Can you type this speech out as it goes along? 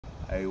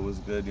Hey, what's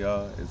good,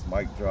 y'all? It's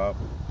Mike Drop,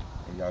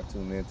 and y'all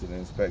tuned in to the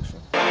inspection.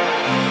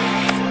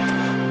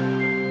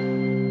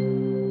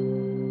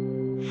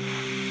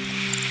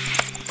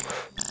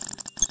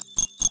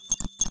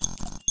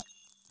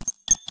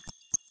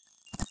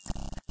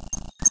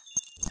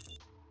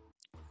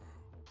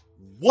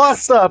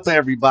 What's up,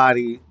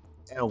 everybody,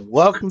 and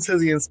welcome to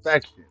the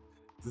inspection.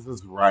 This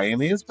is Ryan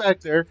the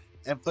Inspector,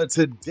 and for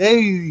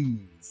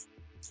today's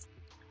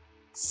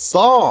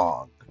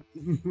song,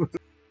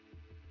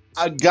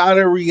 I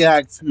gotta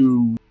react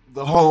to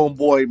the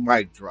homeboy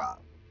mic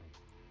drop.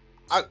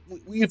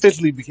 We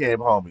officially became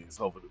homies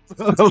over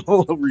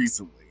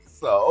recently,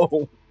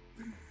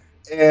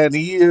 and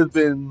he has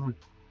been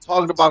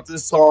talking about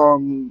this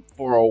song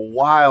for a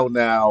while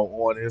now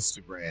on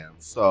Instagram.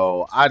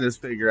 So I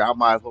just figured I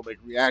might as well make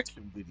a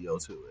reaction video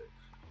to it.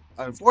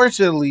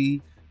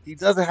 Unfortunately, he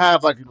doesn't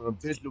have like an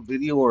official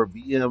video or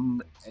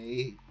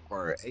VMA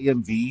or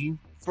AMV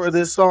for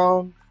this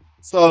song.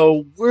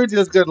 So we're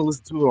just gonna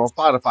listen to it on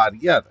Spotify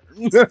together.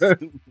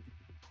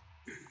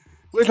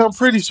 Which I'm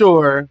pretty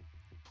sure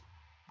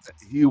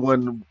he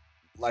wouldn't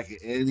like it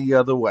any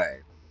other way.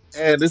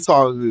 And this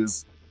song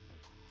is,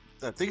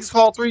 I think it's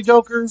called Three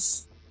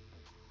Jokers.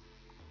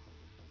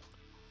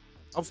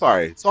 I'm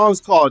sorry, the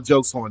song's called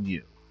Jokes on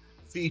You,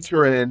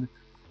 featuring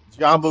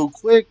Jamo,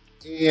 Qwik,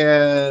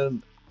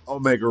 and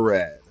Omega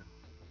Red.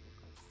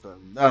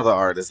 Another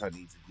artist I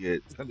need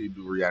to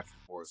do a reaction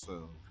for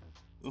soon.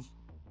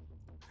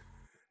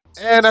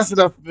 And that's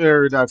enough of the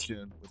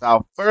introduction.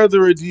 Without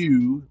further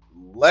ado,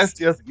 let's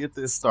just get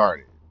this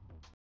started.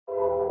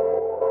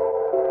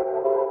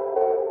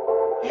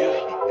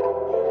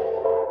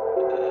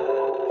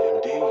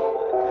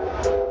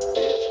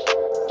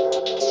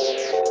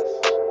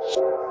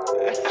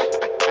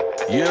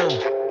 Yeah.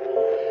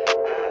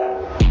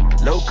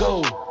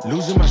 Loco,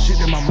 losing my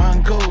shit in my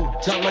mind go.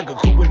 Talk like a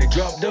coupe when they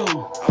drop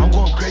dough. I'm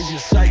going crazy, a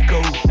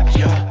psycho.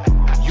 Yeah,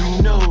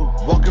 you know,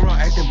 walking around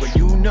acting, but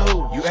you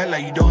know, you act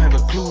like you don't have a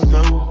clue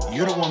though.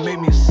 You the one made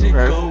me a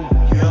sicko.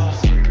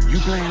 Yeah, you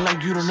playing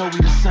like you don't know we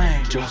the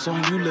same. Jokes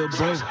on you, little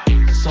bro.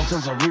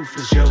 Sometimes I'm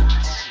ruthless, yo.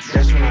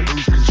 That's when I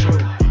lose control.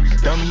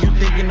 Dummy, you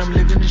thinking I'm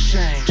living in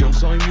shame.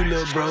 Jokes on you,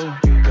 little bro.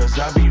 Cause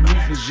I be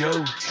ruthless, yo.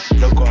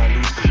 Loco, I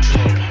lose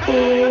control.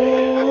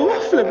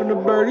 Oh, flipping the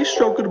birdie,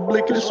 stroking the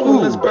blicky, the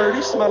swimless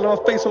birdie. Smile on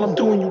my face while I'm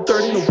doing you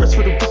dirty. No rest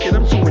for the wicked,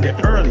 I'm doing it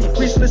early.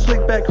 Crease in the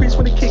slick back, crease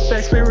when the kick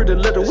back, spirit a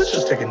little, it's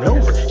just taking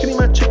over. Getting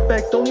my chick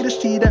back, don't need to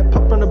see that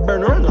pop on the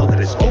burner, I know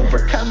that it's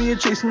over. Caught me a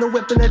Jason, no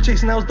weapon that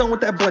Jason, I was done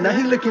with that boy. Now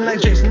he looking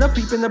like Jason, I'm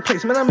peeping the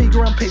place, man, I'm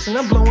eager, I'm pacing,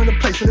 I'm blowing the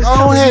place. And it's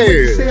oh, hey. What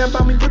they say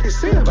about me, what they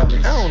say about me,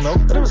 I don't know,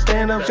 but I'm a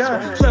stand-up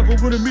guy. Level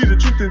with me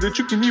that you think that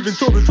you can even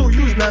toe to toe,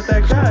 you's not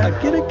that guy. I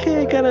get a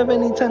kick out of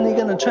any time they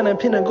gonna try to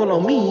pin a goal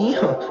on me.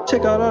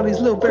 Check out all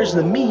these little versions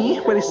of me,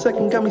 where they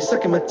sucking, got me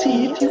sucking my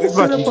teeth. You can sit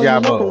up on your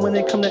lap, but when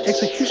they come to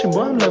execution,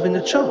 boy, I'm loving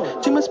the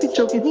choke. You must be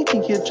joking, he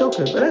think you're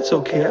joking, but that's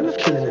okay, I love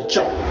killing a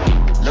joke.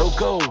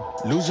 Loco,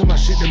 losing my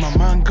shit in my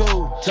mind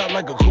go. Talk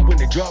like a coupe when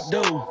they drop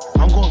dough.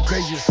 I'm going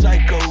crazy, a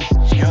psycho.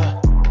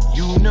 Yeah,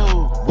 you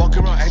know,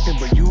 walking around acting,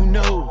 but you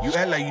know, you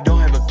act like you don't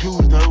have a clue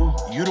though.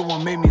 You the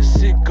one made me a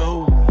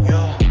sicko.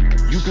 Yeah,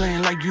 you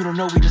playing like you don't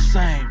know we the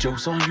same.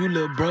 Jokes on you,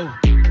 little bro.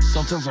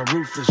 Sometimes I'm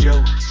ruthless,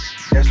 yo.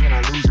 That's when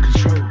I lose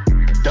control.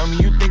 Dummy,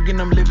 you thinking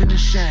I'm living in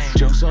shame.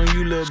 Jokes on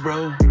you, little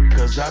bro.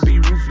 Cause I be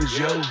ruthless,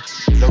 yo.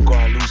 Loco,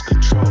 I lose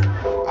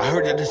control. I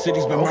heard that the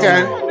city's been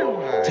murdering.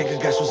 Take a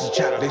guess what's the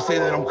chatter. They say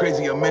that I'm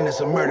crazy, a menace,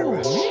 a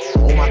murderer.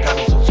 Oh my god,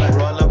 I'm so flat.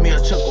 Bro, I love me a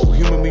chuckle.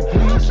 Human me,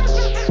 please.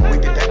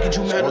 Wait, did that get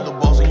you mad? Or the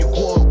balls in your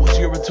core? What's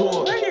your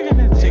retort?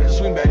 Take a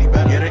swing, baddie,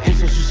 baddie. Yeah, the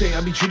insults you say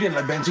I be treating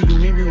like banter. You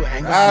mean me with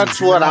anger?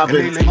 That's what I've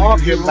been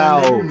talking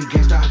about. Me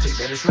gangsta, I take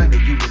that as slander.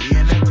 You really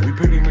in that? We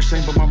pretty much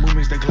same, but my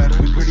movements they clatter.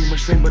 We pretty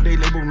much same, but they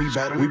label me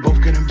better. We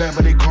both getting bad,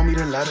 but they call me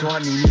the latter. So I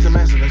need me some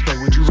answer. Let's play.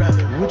 Would you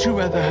rather? Would you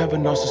rather have a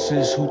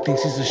narcissist who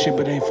thinks he's a shit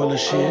but ain't full of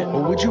shit?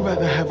 Or would you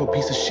rather have a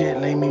piece of shit,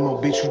 lame emo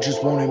bitch who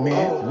just won't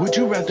admit? Would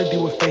you rather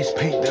deal with face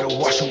paint that'll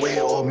wash away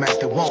or a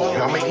mask that won't?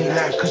 Y'all make me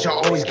laugh cause y'all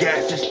always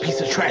gas this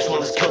piece of trash. Well,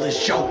 let's kill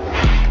this show.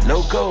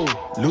 Loco,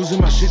 losing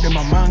my shit in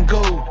my mind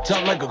go.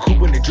 Talk like a coupe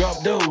when they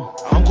drop dough.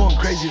 I'm going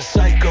crazy, a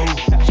psycho.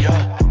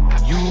 Yeah,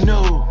 you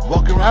know,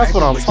 walking around. That's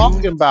what I'm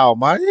talking about,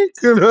 Mike.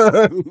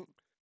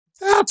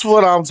 That's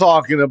what I'm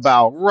talking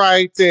about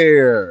right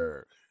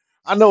there.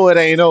 I know it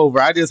ain't over.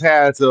 I just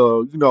had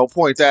to,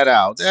 point that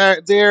out.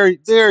 There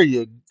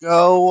you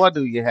go. I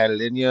knew you had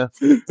it in you.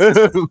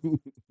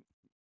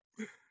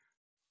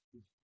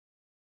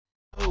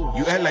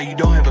 You act like you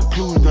don't have a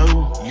clue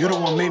though. You the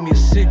one made me a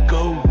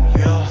sicko.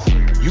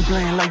 Yeah, you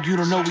playing like you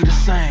don't know we the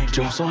same.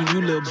 Jokes on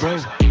you, little bro.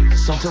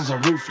 Sometimes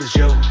I'm ruthless,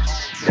 yo.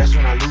 That's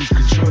when I lose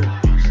control.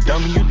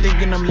 Dummy, you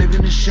thinking I'm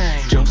living in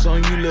shame. Jokes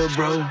on you, little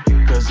bro.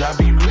 Cause I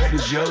be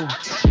ruthless, yo.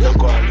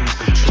 Loco, I lose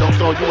control.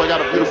 Jokes on you, I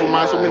got a beautiful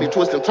mind. So many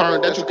twists and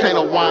turns that you can't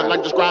unwind.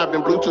 Like described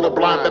in blue to the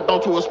blind.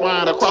 Backbone to a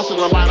spine. Across the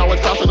line, always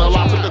crossing the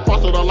line. Put the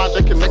cross of the line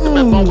that connect the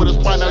backbone with a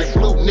spine. Now it's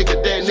blue,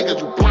 nigga, dead niggas,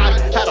 you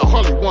blind. Had a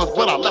Harley once,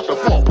 but I left it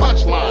for a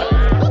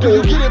punchline. Do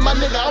you get it, my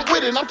nigga? I'm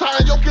with it. I'm tired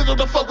of your kids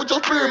to fuck with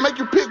your spirit.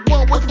 Make you pick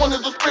one, which one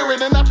is the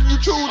spirit? And after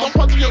you choose, I'm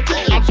punching your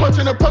ticket. I'm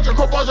punching and punching,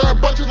 crowbars are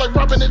bunches like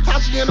Robin and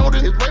Tashi and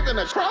Otis. It's raving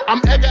a crowd. I'm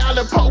Edgar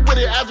Allan Poe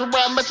with it. As a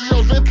rap,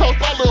 messages and toast,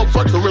 all little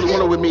buddies. So really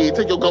want it with me.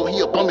 Take your goat,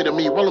 he a bummy to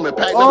me. Roll him in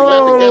pack, let me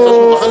laugh together.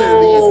 Shoot 100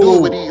 of these. Do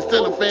it with ease.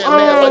 Still a fan,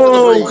 man, like the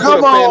breeze. Put come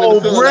a fan in the on,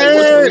 ceiling like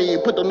what you Brett.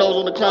 need. Put the nose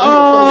on the clown, he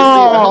the funniest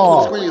thing. I hit you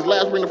with screens.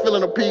 Last ring, the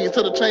feeling of peas.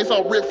 To the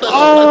chainsaw, rip flesh.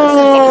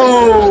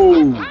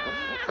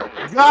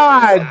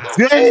 God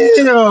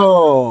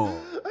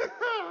damn.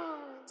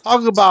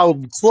 Talk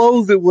about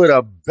close it with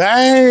a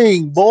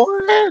bang, boy.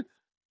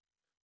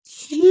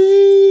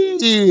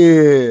 Shit.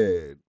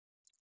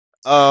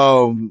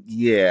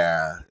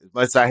 Yeah. As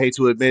much as I hate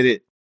to admit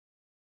it,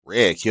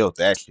 Red killed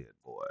that shit,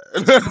 boy.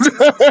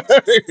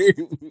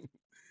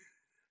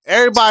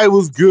 Everybody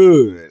was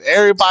good.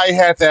 Everybody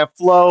had that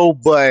flow,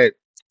 but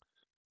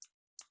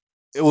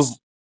it was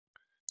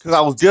because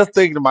I was just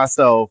thinking to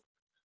myself,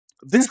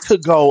 this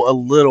could go a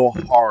little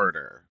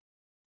harder.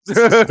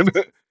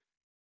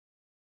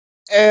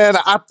 And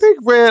I think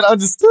Red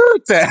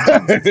understood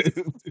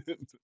that.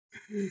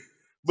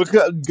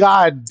 Because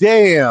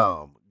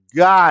goddamn.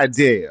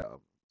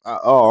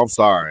 I'm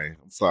sorry.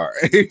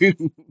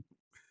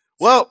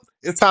 Well,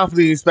 it's time for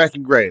the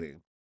inspection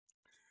grading.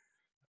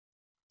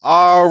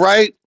 All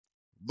right.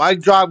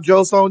 Mic drop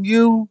jokes on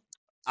you.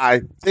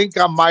 I think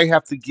I might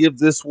have to give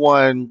this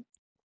one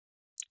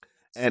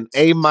an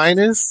A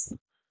minus.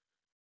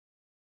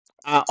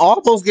 I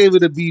almost gave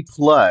it a B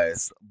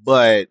plus,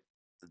 but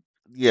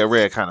yeah,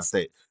 Red kind of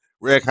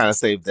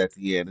saved at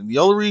the end. And the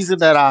only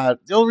reason I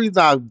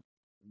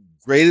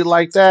graded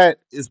like that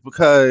is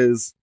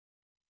because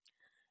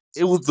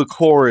it was the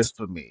chorus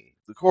for me.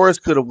 The chorus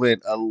could have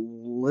went a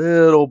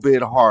little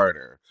bit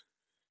harder.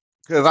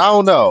 Because I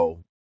don't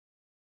know.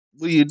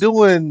 When you're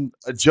doing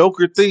a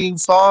Joker theme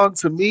song,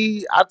 to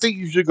me, I think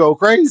you should go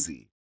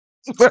crazy.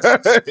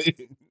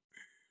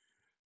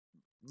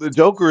 The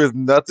Joker is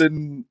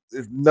nothing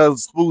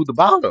smooth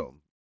about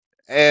him.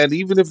 And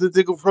even if the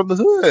nigga from the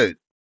hood,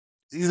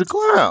 he's a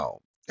clown.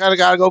 Gotta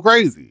go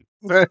crazy.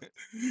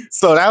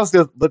 So that's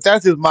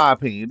just my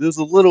opinion. It was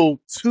a little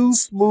too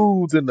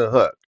smooth in the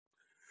hook.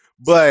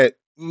 But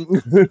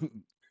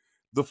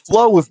the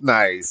flow was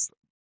nice.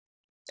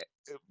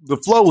 The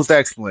flow was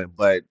excellent,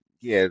 but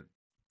yeah,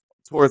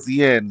 towards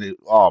the end,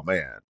 oh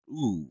man,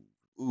 ooh,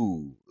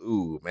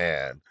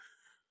 man,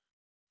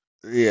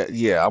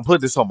 yeah. I'm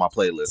putting this on my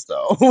playlist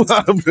though.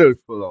 I'm gonna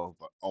put it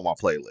on my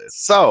playlist.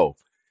 So,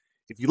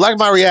 if you like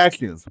my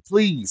reactions,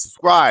 please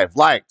subscribe,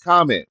 like,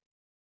 comment.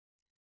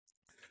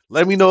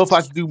 Let me know if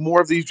I should do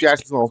more of these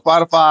reactions on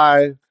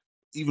Spotify,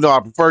 even though I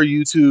prefer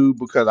YouTube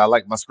because I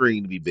like my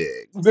screen to be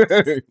big.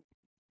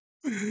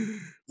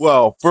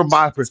 Well, from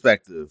my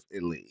perspective,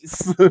 at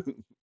least.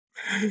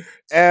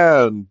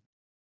 And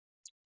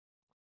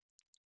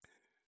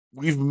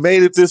we've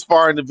made it this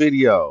far in the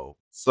video.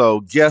 So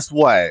guess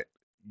what?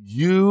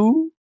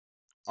 You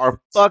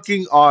are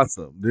fucking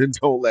awesome. Then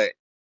don't let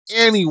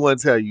anyone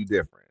tell you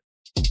different.